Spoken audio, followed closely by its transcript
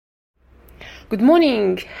Good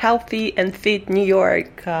morning, healthy and fit New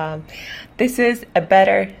York. This is A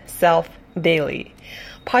Better Self Daily,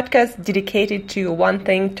 podcast dedicated to one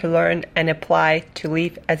thing to learn and apply to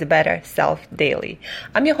live as a better self daily.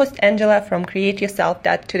 I'm your host Angela from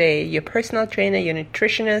CreateYourself.today, your personal trainer, your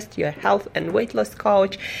nutritionist, your health and weight loss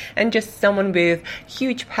coach, and just someone with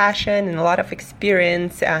huge passion and a lot of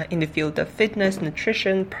experience in the field of fitness,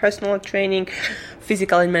 nutrition, personal training,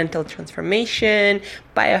 physical and mental transformation,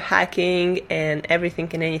 biohacking, and everything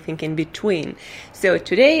and anything in between. So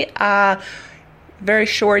today, very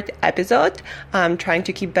short episode. I'm trying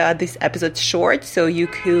to keep this episode short so you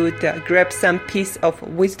could grab some piece of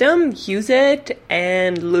wisdom, use it,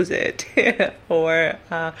 and lose it, or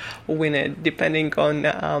win it, depending on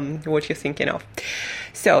what you're thinking of.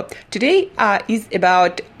 So today is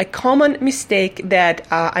about a common mistake that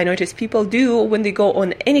I notice people do when they go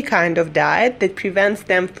on any kind of diet that prevents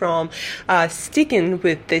them from sticking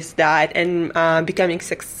with this diet and becoming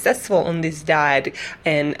successful on this diet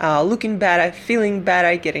and looking better, feeling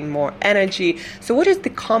better, getting more energy. So what is the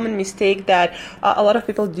common mistake that a lot of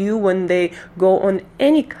people do when they go on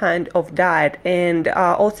any kind of diet, and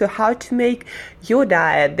also how to make your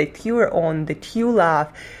diet that you're on, that you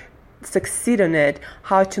love, succeed on it,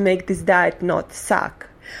 how to make this diet not suck.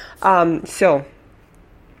 The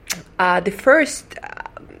first,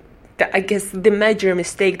 I guess the major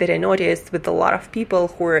mistake that I noticed with a lot of people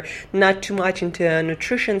who are not too much into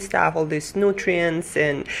nutrition stuff, all these nutrients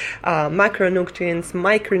and macronutrients,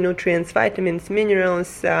 micronutrients, vitamins,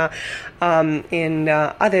 minerals, and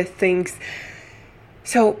other things.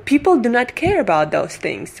 So people do not care about those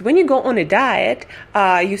things. When you go on a diet,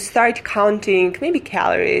 you start counting maybe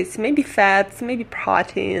calories, maybe fats, maybe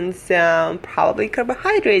proteins, probably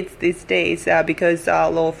carbohydrates these days because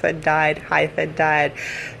low-fat diet, high-fat diet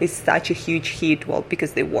is such a huge hit, well,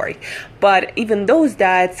 because they work. But even those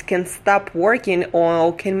diets can stop working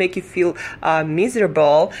or can make you feel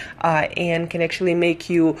miserable and can actually make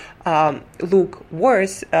you look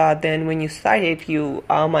worse than when you started. You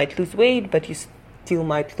might lose weight, but you still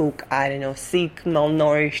might look, sick,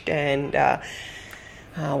 malnourished, and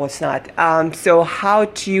what's not. So how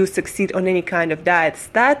to succeed on any kind of diet?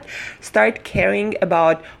 Start caring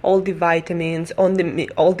about all the vitamins, all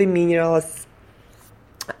the minerals,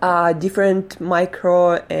 different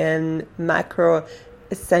micro and macro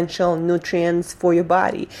essential nutrients for your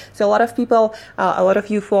body. So a lot of people, a lot of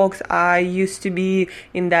you folks, I used to be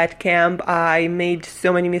in that camp. I made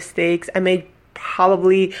so many mistakes. I made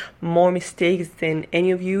probably more mistakes than any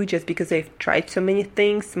of you, just because I've tried so many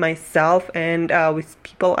things myself and with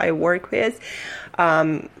people I work with.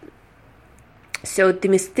 So the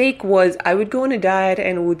mistake was I would go on a diet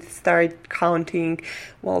and would start counting,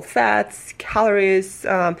 fats, calories.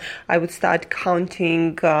 I would start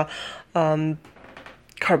counting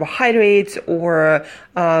carbohydrates or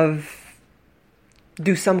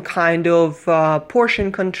do some kind of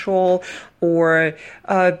portion control or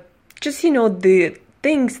just, the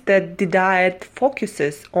things that the diet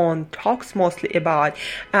focuses on, talks mostly about.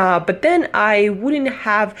 But then I wouldn't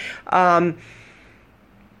have the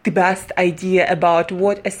best idea about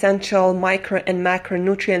what essential micro and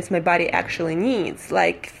macronutrients my body actually needs,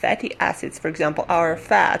 like fatty acids, for example, our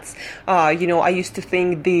fats. I used to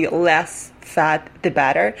think the less fat, the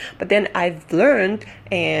better. But then I've learned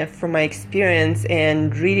from my experience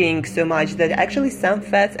and reading so much that actually some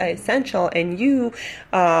fats are essential, and you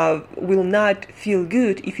will not feel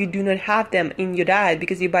good if you do not have them in your diet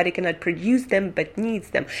because your body cannot produce them but needs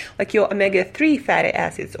them. Like your omega-3 fatty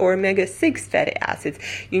acids or omega-6 fatty acids,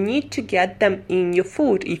 you need to get them in your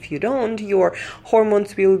food. If you don't, your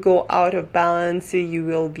hormones will go out of balance, you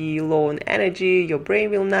will be low on energy, your brain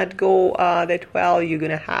will not go that well, you're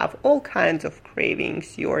going to have all kinds of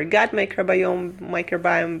cravings, your gut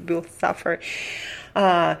microbiome will suffer,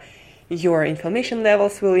 your inflammation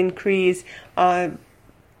levels will increase, you're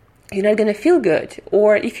not going to feel good.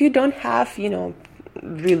 Or if you don't have,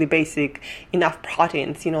 really basic enough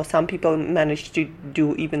proteins, some people manage to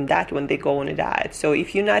do even that when they go on a diet. So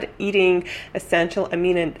if you're not eating essential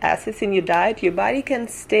amino acids in your diet, your body can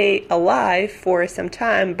stay alive for some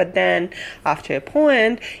time, but then after a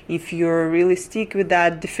point, if you're really stick with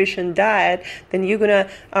that deficient diet, then you're gonna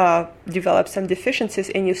develop some deficiencies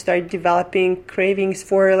and you start developing cravings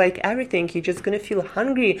for like everything. You're just gonna feel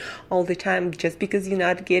hungry all the time just because you're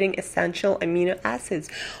not getting essential amino acids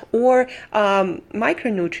or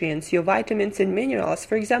micronutrients, your vitamins and minerals.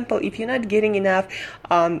 For example, if you're not getting enough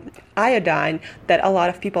iodine that a lot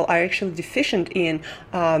of people are actually deficient in,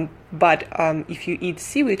 But if you eat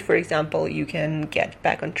seaweed, for example, you can get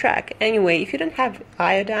back on track. Anyway, if you don't have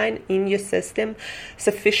iodine in your system,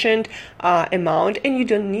 sufficient amount, and you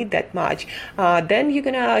don't need that much, then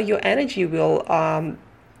your energy will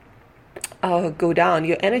go down,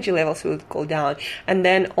 your energy levels will go down, and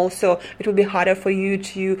then also it will be harder for you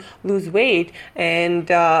to lose weight, and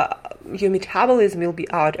your metabolism will be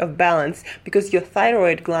out of balance because your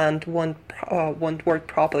thyroid gland won't work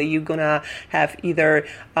properly. You're gonna have either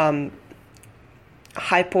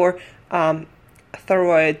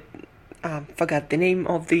hypothyroid, forgot the name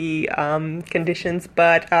of the conditions,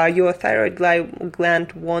 but your thyroid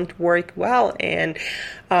gland won't work well, and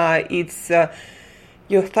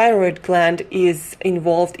your thyroid gland is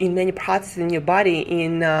involved in many processes in your body,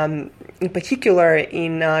 in particular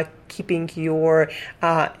in keeping your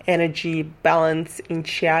energy balance in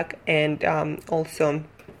check, and also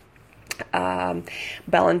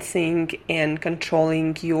balancing and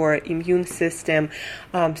controlling your immune system.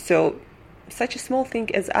 So such a small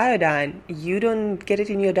thing as iodine, you don't get it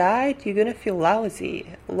in your diet, you're gonna feel lousy,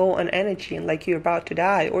 low on energy, and like you're about to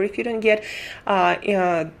die. Or if you don't get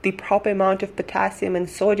the proper amount of potassium and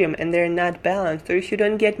sodium and they're not balanced, or if you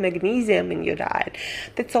don't get magnesium in your diet,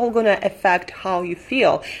 that's all gonna affect how you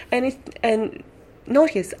feel. And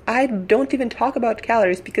notice, I don't even talk about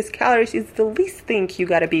calories, because calories is the least thing you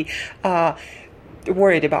gotta be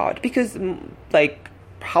worried about, because like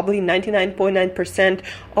probably 99.9%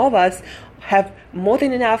 of us have more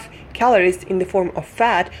than enough calories in the form of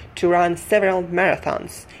fat to run several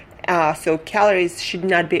marathons. So calories should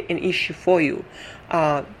not be an issue for you.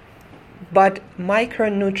 But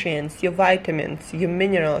micronutrients, your vitamins, your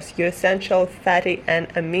minerals, your essential fatty and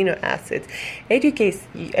amino acids,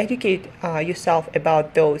 educate yourself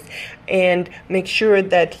about those, and make sure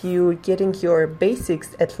that you're getting your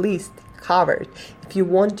basics at least covered if you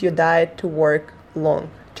want your diet to work long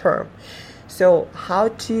term. So how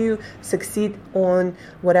to succeed on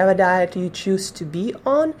whatever diet you choose to be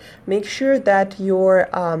on? Make sure that your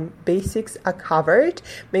basics are covered.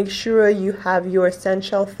 Make sure you have your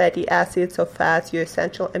essential fatty acids or fats, your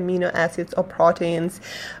essential amino acids or proteins.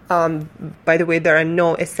 By the way, there are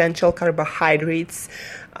no essential carbohydrates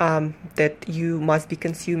that you must be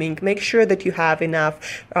consuming. Make sure that you have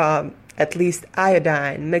enough at least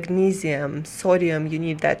iodine, magnesium, sodium, you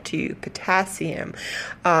need that too, potassium.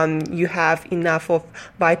 You have enough of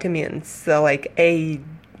vitamins like A,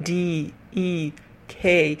 D, E,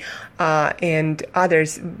 K, and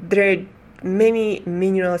others. There are many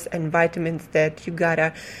minerals and vitamins that you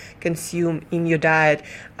gotta consume in your diet,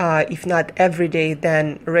 if not every day,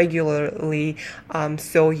 then regularly,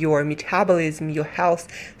 so your metabolism, your health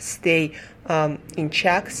stay in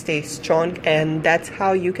check, stay strong, and that's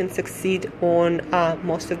how you can succeed on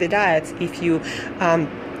most of the diets. If you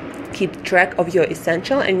keep track of your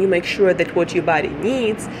essential and you make sure that what your body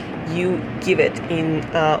needs, you give it in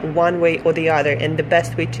one way or the other. And the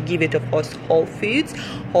best way to give it, of course, whole food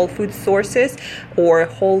sources, or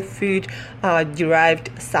whole food derived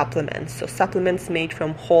supplements. So supplements made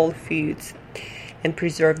from whole foods and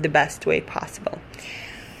preserved the best way possible.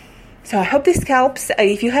 So I hope this helps.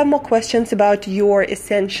 If you have more questions about your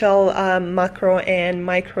essential macro and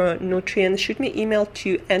micronutrients, shoot me email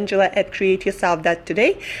to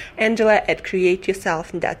angela@createyourself.today,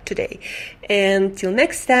 angela@createyourself.today. And till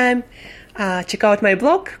next time, check out my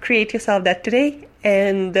blog, createyourself.today,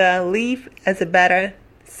 and live as a better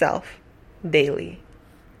self daily.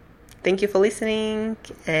 Thank you for listening,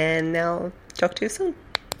 and I'll talk to you soon.